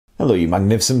Hello you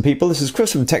magnificent people, this is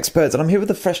Chris from TechSperts and I'm here with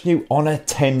a fresh new Honor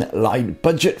 10 Lite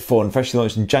budget phone, freshly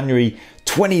launched in January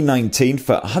 2019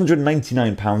 for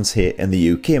 £199 here in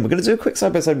the UK. And we're going to do a quick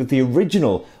side-by-side with the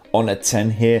original Honor 10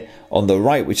 here on the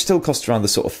right, which still costs around the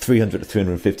sort of £300 to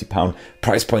 £350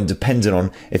 price point, depending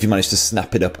on if you manage to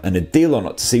snap it up in a deal or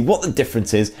not, to see what the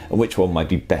difference is and which one might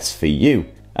be best for you.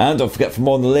 And don't forget, for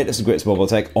more on the latest and greatest mobile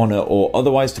tech, Honor or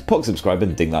otherwise, to subscribe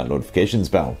and ding that notifications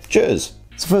bell. Cheers!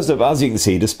 So first up, as you can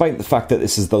see, despite the fact that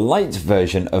this is the Lite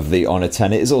version of the Honor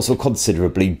 10, it is also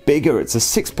considerably bigger. It's a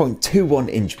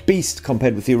 6.21-inch beast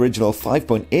compared with the original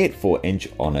 5.84-inch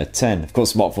Honor 10. Of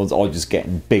course, smartphones are just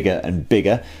getting bigger and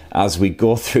bigger as we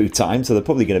go through time, so they're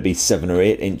probably going to be 7 or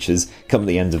 8 inches come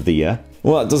the end of the year.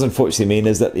 What that does unfortunately mean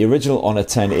is that the original Honor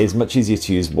 10 is much easier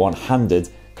to use one-handed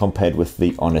compared with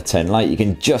the Honor 10 Lite. You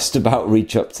can just about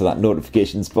reach up to that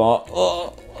notifications bar.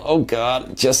 Oh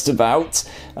god, just about.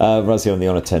 Whereas here on the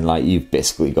Honor 10 Lite, you've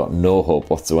basically got no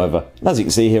hope whatsoever. And as you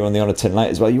can see here on the Honor 10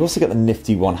 Lite as well, you also get the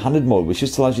nifty one-handed mode, which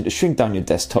just allows you to shrink down your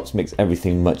desktops, makes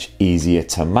everything much easier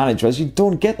to manage. Whereas you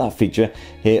don't get that feature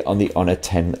here on the Honor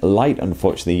 10 Lite,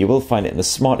 unfortunately. You will find it in the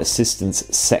Smart Assistance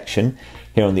section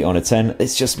here on the Honor 10.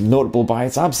 It's just notable by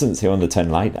its absence here on the 10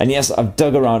 Lite. And yes, I've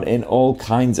dug around in all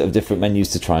kinds of different menus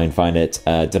to try and find it,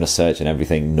 done a search and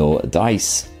everything, no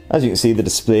dice. As you can see, the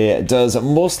display does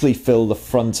mostly fill the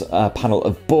front panel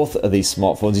of both of these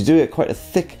smartphones. You do get quite a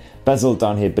thick bezel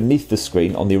down here beneath the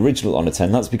screen on the original Honor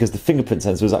 10. That's because the fingerprint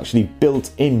sensor was actually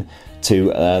built in to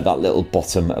that little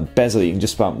bottom bezel. You can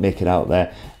just about make it out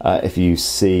there if you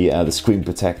see the screen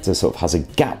protector sort of has a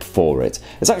gap for it.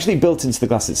 It's actually built into the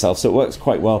glass itself, so it works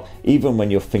quite well even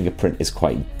when your fingerprint is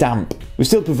quite damp. We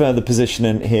still prefer the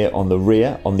positioning here on the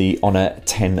rear on the Honor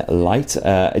 10 Lite.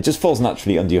 It just falls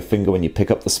naturally under your finger when you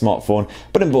pick up the smartphone,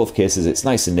 but in both cases it's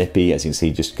nice and nippy. As you can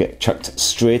see, just get chucked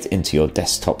straight into your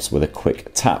desktops with a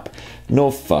quick tap. No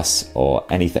fuss or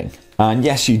anything. And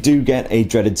yes, you do get a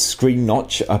dreaded screen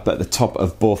notch up at the top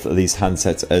of both of these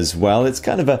handsets as well. It's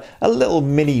kind of a little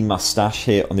mini mustache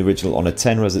here on the original Honor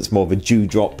 10, whereas it's more of a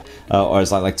dewdrop, or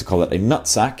as I like to call it, a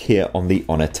nutsack here on the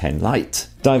Honor 10 Lite.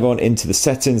 Dive on into the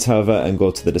settings, however, and go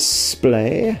to the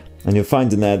display. And you'll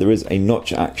find in there is a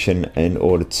notch action in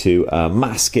order to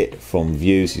mask it from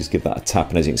view. So you just give that a tap,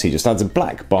 and as you can see, just adds a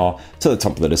black bar to the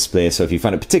top of the display. So if you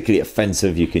find it particularly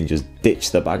offensive, you can just ditch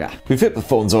the bugger. If we flip the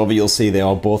phones over, you'll see they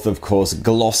are both, of course,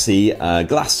 glossy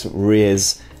glass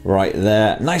rears right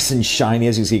there, nice and shiny.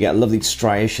 As you can see, you get a lovely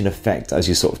striation effect as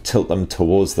you sort of tilt them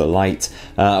towards the light.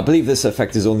 I believe this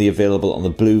effect is only available on the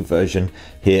blue version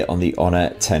here on the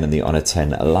Honor 10 and the Honor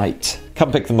 10 Lite.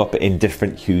 Can pick them up in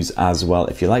different hues as well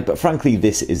if you like, but frankly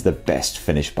this is the best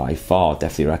finish by far.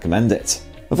 Definitely recommend it.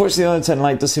 Unfortunately, the Honor 10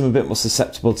 Lite does seem a bit more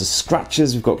susceptible to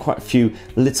scratches. We've got quite a few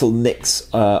little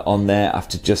nicks on there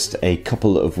after just a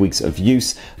couple of weeks of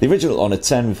use. The original Honor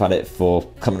 10, we've had it for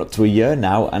coming up to a year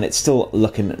now, and it's still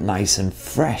looking nice and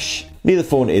fresh. Neither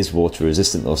phone is water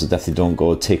resistant though, so definitely don't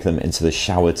go take them into the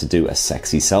shower to do a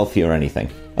sexy selfie or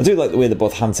anything. I do like the way that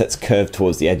both handsets curve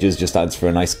towards the edges, just adds for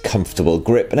a nice comfortable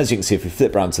grip. And as you can see, if we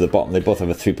flip around to the bottom, they both have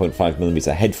a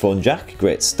 3.5mm headphone jack,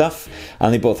 great stuff.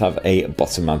 And they both have a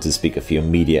bottom mounted speaker for your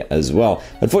media as well.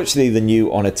 Unfortunately, the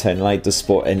new Honor 10 Lite does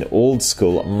sport an old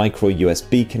school micro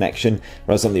USB connection,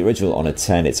 whereas on the original Honor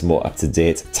 10, it's more up to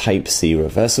date Type-C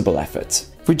reversible effort.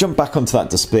 If we jump back onto that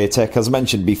display tech, as I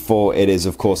mentioned before, it is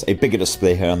of course a bigger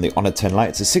display here on the Honor 10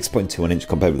 Lite. It's a 6.21-inch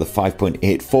compared with the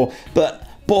 5.84, but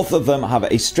both of them have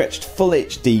a stretched Full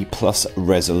HD Plus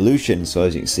resolution. So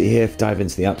as you can see here, if you dive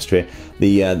into the apps tray,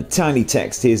 the tiny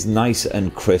text is nice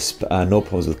and crisp, no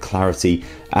problems with clarity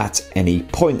at any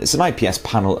point. It's an IPS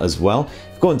panel as well.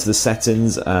 Go into the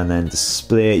settings and then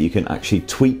display, you can actually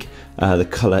tweak the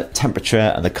color temperature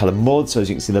and the color mode. So as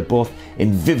you can see, they're both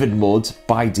in vivid mode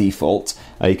by default.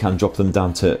 You can drop them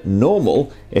down to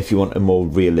normal if you want a more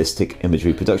realistic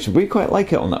imagery production. But we quite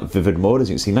like it on that vivid mode. As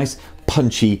you can see, nice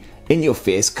punchy in your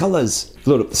face colors.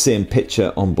 Load up the same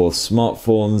picture on both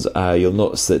smartphones. You'll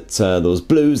notice that those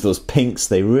blues, those pinks,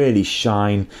 they really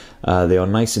shine. They are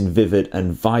nice and vivid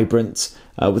and vibrant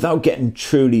without getting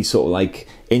truly sort of like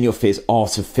in your face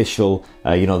artificial.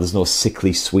 You know, there's no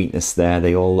sickly sweetness there.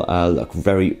 They all look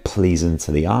very pleasing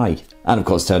to the eye. And of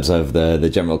course, in terms of the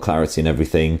general clarity and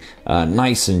everything,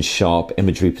 nice and sharp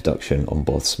imagery production on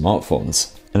both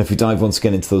smartphones. And if we dive once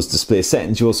again into those display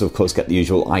settings, you also of course get the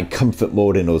usual eye comfort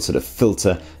mode in order to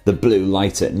filter the blue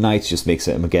light at night. Just makes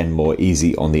it again more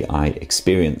easy on the eye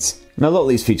experience. Now, a lot of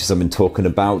these features I've been talking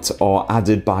about are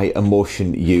added by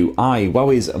Emotion UI,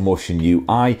 Huawei's Emotion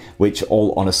UI, which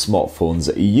all Honor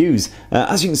smartphones use.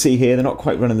 As you can see here, they're not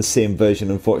quite running the same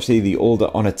version, unfortunately. The older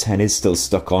Honor 10 is still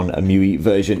stuck on EMUI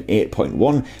version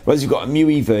 8.1, whereas you've got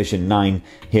EMUI version 9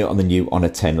 here on the new Honor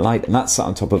 10 Lite, and that's sat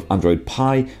on top of Android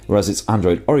Pie, whereas it's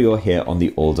Android Oreo here on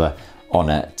the older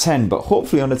Honor 10, but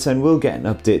hopefully Honor 10 will get an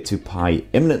update to Pie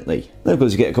imminently. Then of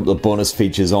course you get a couple of bonus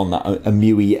features on that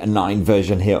EMUI 9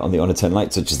 version here on the Honor 10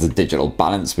 Lite, such as the digital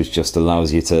balance, which just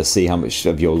allows you to see how much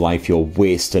of your life you're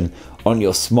wasting on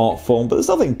your smartphone, but there's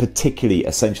nothing particularly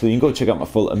essential. You can go check out my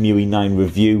full EMUI 9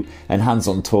 review and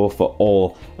hands-on tour for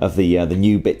all of the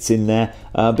new bits in there,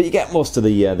 but you get most of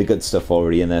the good stuff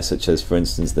already in there, such as, for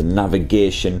instance, the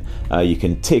navigation. You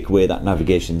can take away that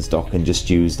navigations dock and just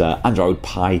use Android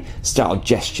Pie style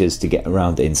gestures to get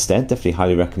around instead. Definitely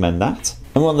highly recommend that.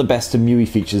 And one of the best EMUI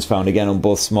features found again on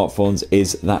both smartphones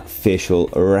is that facial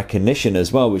recognition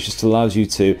as well, which just allows you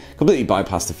to completely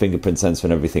bypass the fingerprint sensor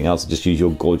and everything else and just use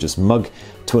your gorgeous mug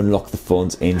to unlock the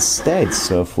phones instead.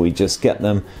 So if we just get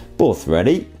them both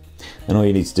ready, and all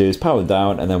you need to do is power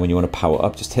down, and then when you want to power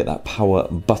up, just hit that power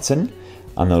button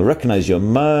and they'll recognize your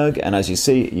mug, and as you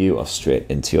see, you are straight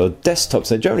into your desktop.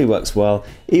 So it generally works well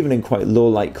even in quite low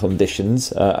light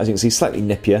conditions. As you can see, slightly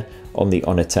nippier on the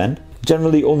Honor 10.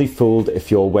 Generally only fooled if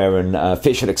you're wearing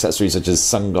facial accessories such as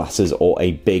sunglasses or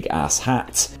a big ass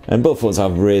hat. And both phones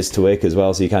have raise to wake as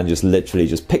well, so you can just literally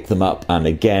just pick them up, and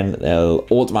again they'll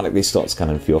automatically start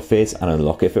scanning for your face and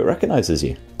unlock if it recognizes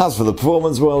you. As for the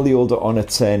performance, well, the older Honor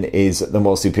 10 is the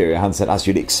more superior handset, as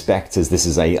you'd expect, as this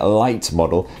is a Lite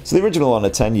model. So the original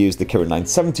Honor 10 used the Kirin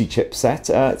 970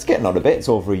 chipset. It's getting on a bit, it's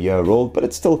over a year old, but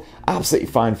it's still absolutely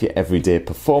fine for your everyday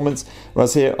performance.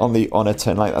 Whereas here on the Honor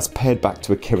 10 Lite, that's paired back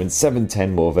to a Kirin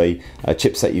 710, more of a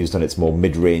chipset used on its more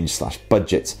mid-range /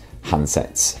 budget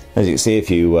handsets. As you can see, if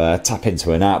you tap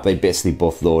into an app, they basically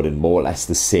both load in more or less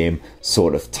the same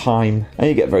sort of time, and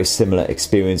you get a very similar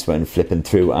experience when flipping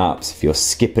through apps. If you're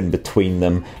skipping between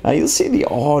them, you'll see the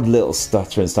odd little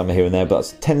stutter and stammer here and there,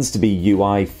 but it tends to be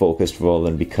UI focused rather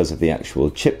than because of the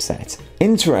actual chipset.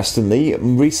 Interestingly,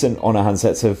 recent Honor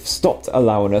handsets have stopped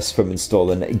allowing us from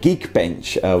installing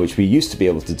Geekbench, which we used to be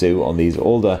able to do on these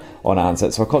older Honor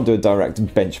handsets, so I can't do a direct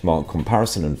benchmark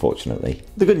comparison, unfortunately.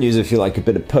 The good news, if you like a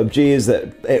bit of PUBG, is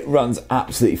that it runs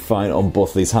absolutely fine on both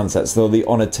of these handsets, though the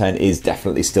Honor 10 is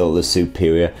definitely still the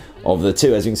superior of the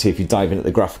two. As you can see, if you dive into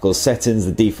the graphical settings,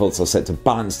 the defaults are set to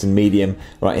balanced and medium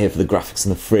right here for the graphics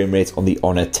and the frame rate on the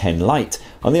Honor 10 Lite.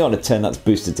 On the Honor 10, that's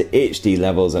boosted to HD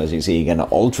levels, and as you can see, you get an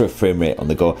ultra frame rate on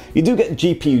the go. You do get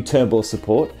GPU turbo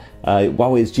support.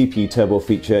 Huawei's GPU turbo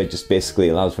feature just basically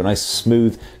allows for a nice,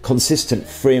 smooth, consistent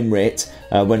frame rate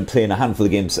when playing a handful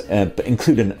of games,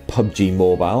 including PUBG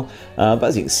Mobile. But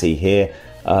as you can see here,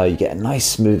 you get a nice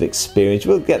smooth experience.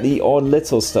 You will get the odd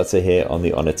little stutter here on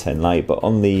the Honor 10 Lite, but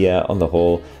on the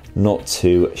whole, not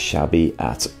too shabby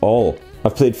at all.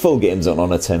 I've played full games on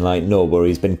Honor 10 Lite, no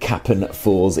worries, been capping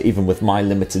fools even with my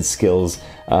limited skills.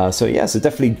 So yes, it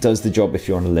definitely does the job if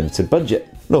you're on a limited budget.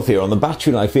 No fear on the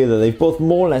battery life either. They've both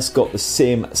more or less got the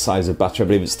same size of battery. I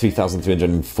believe it's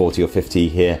 3,340 or 50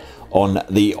 here on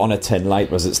the Honor 10 Lite,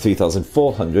 whereas it's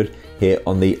 3,400 here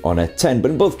on the Honor 10.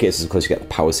 But in both cases, of course, you get the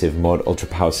power saving mode, ultra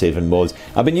power saving modes.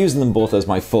 I've been using them both as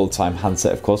my full-time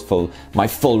handset, of course, for my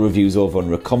full reviews over on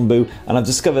Recombu, and I've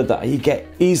discovered that you get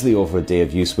easily over a day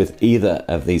of use with either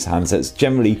of these handsets,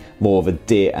 generally more of a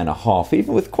day and a half,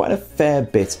 even with quite a fair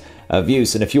bit of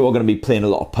use. And if you are going to be playing a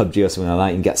lot of PUBG or something like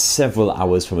that, you can get several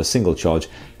hours from a single charge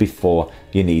before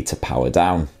you need to power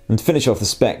down. And to finish off the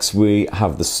specs, we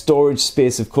have the storage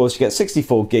space, of course. You get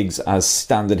 64 gigs as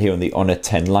standard here on the Honor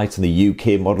 10 Lite, on the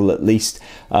UK model at least.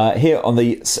 Here on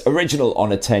the original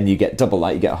Honor 10, you get double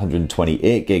that, you get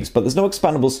 128 gigs, but there's no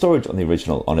expandable storage on the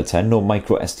original Honor 10, no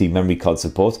micro SD memory card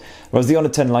support, whereas the Honor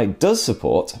 10 Lite does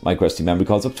support micro SD memory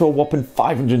cards up to a whopping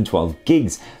 512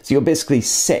 gigs. So you're basically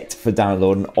set for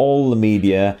downloading all the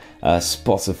media,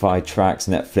 Spotify tracks,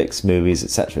 Netflix, movies,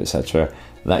 etc.,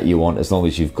 that you want, as long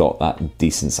as you've got that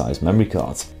decent sized memory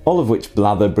card. All of which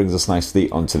blather brings us nicely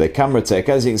onto the camera tech.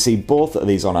 As you can see, both of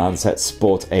these Honor handsets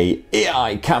sport a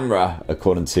AI camera,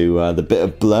 according to the bit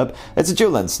of blurb. It's a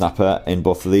dual lens snapper in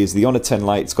both of these. The Honor 10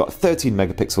 Lite's got a 13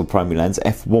 megapixel primary lens,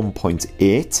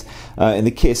 f1.8. In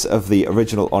the case of the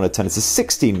original Honor 10, it's a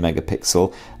 16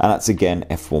 megapixel, and that's again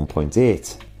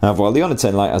f1.8. While the Honor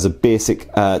 10 Lite has a basic 2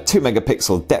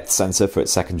 megapixel depth sensor for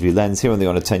its secondary lens, here on the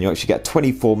Honor 10 you actually get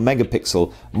 24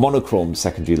 megapixel monochrome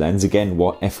secondary lens, again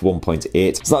what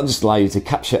f1.8, so that'll just allow you to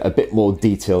capture a bit more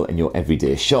detail in your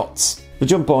everyday shots. we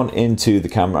jump on into the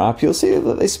camera app, you'll see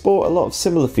that they sport a lot of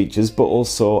similar features, but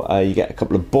also you get a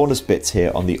couple of bonus bits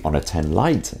here on the Honor 10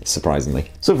 Lite, surprisingly.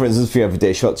 So for instance, for your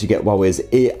everyday shots, you get Huawei's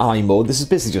AI mode. This is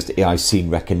basically just AI scene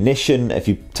recognition. If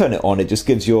you turn it on, it just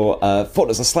gives your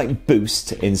photos a slight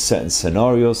boost in certain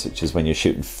scenarios, such as when you're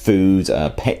shooting food,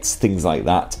 pets, things like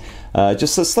that.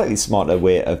 Just a slightly smarter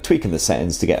way of tweaking the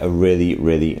settings to get a really,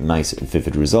 really nice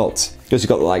vivid result. Because you've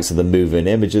got the likes of the moving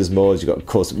images mode, you've got of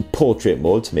course portrait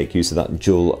mode to make use of that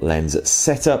dual lens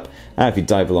setup. And if you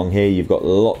dive along here, you've got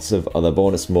lots of other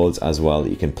bonus modes as well that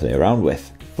you can play around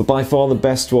with. But by far the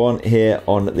best one here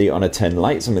on the Honor 10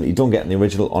 Lite, something that you don't get in the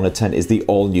original Honor 10, is the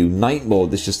all-new night mode.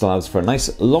 This just allows for a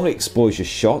nice long exposure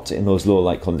shot in those low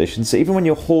light conditions. So even when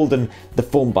you're holding the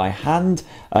phone by hand,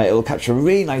 it'll capture a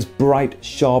really nice bright,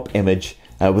 sharp image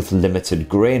with limited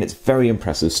grain. It's very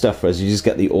impressive stuff, whereas you just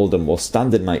get the older, more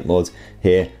standard night mode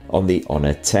here on the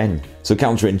Honor 10. So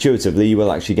counterintuitively, you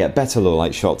will actually get better low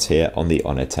light shots here on the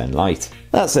Honor 10 Lite.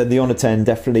 That said, the Honor 10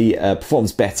 definitely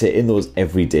performs better in those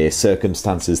everyday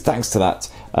circumstances thanks to that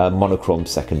monochrome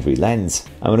secondary lens.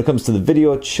 And when it comes to the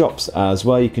video chops as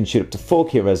well, you can shoot up to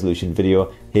 4K resolution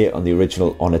video here on the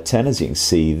original Honor 10, as you can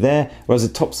see there, whereas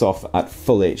it tops off at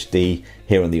full HD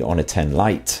here on the Honor 10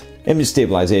 Lite. Image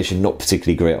stabilization not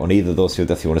particularly great on either of those, so you'll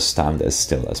definitely want to stand as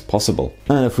still as possible.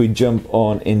 And if we jump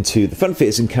on into the front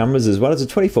facing cameras as well, as a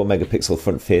 24 megapixel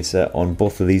front facer on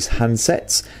both of these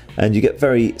handsets, and you get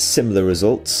very similar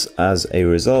results as a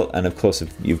result. And of course,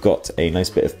 if you've got a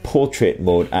nice bit of portrait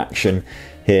mode action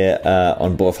here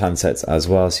on both handsets as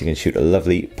well, so you can shoot a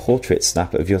lovely portrait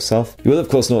snap of yourself. You will of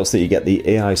course notice that you get the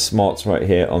AI smarts right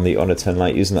here on the Honor 10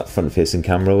 Lite using that front facing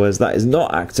camera, whereas that is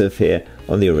not active here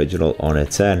on the original Honor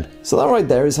 10. So that right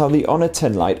there is how the Honor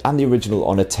 10 Lite and the original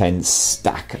Honor 10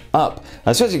 stack up.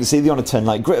 So as you can see, the Honor 10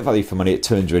 Lite, great value for money at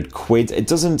 200 quid. It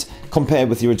doesn't compare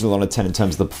with the original Honor 10 in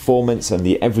terms of the performance, and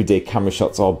the everyday camera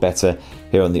shots are better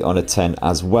here on the Honor 10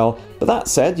 as well. But that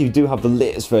said, you do have the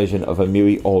latest version of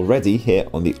EMUI already here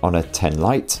on the Honor 10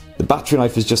 Lite. The battery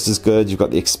life is just as good, you've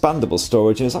got the expandable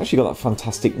storage, and it's actually got that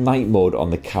fantastic night mode on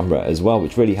the camera as well,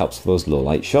 which really helps for those low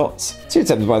light shots. So you're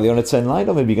tempted by the Honor 10 Lite,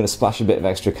 or maybe you're going to splash a bit of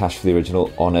extra cash for the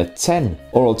original Honor 10.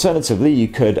 Or alternatively, you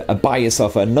could buy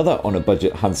yourself another Honor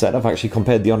budget handset. I've actually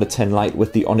compared the Honor 10 Lite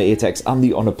with the Honor 8X and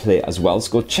the Honor Play as well,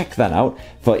 so go check that out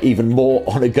for even more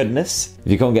Honor goodness.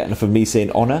 If you can't get enough of me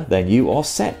saying Honor, then you are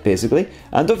set, basically.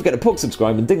 And don't forget to poke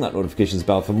subscribe and ding that notifications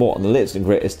bell for more on the latest and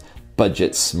greatest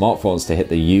budget smartphones to hit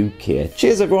the UK.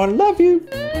 Cheers everyone, love you!